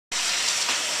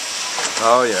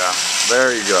Oh yeah,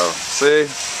 there you go. See?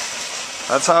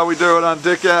 That's how we do it on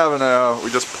Dick Avenue.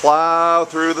 We just plow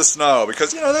through the snow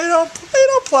because, you know, they don't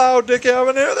plow Dick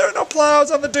Avenue. There are no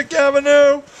plows on the Dick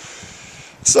Avenue.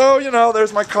 So, you know,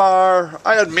 there's my car.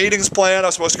 I had meetings planned. I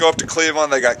was supposed to go up to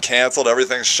Cleveland. They got canceled.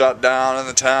 Everything's shut down in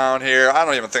the town here. I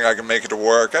don't even think I can make it to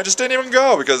work. I just didn't even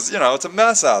go because, you know, it's a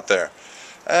mess out there.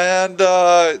 And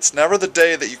it's never the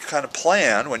day that you kind of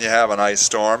plan when you have an ice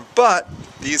storm, but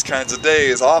these kinds of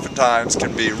days oftentimes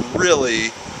can be really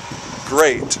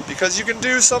great because you can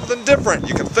do something different.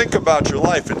 You can think about your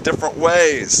life in different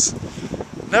ways.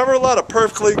 Never let a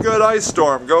perfectly good ice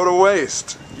storm go to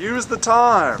waste. Use the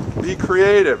time. Be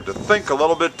creative to think a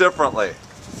little bit differently.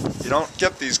 You don't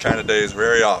get these kind of days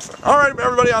very often. Alright,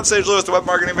 everybody, I'm Sage Lewis, the Web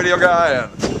Marketing Video Guy,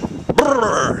 and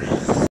brrr.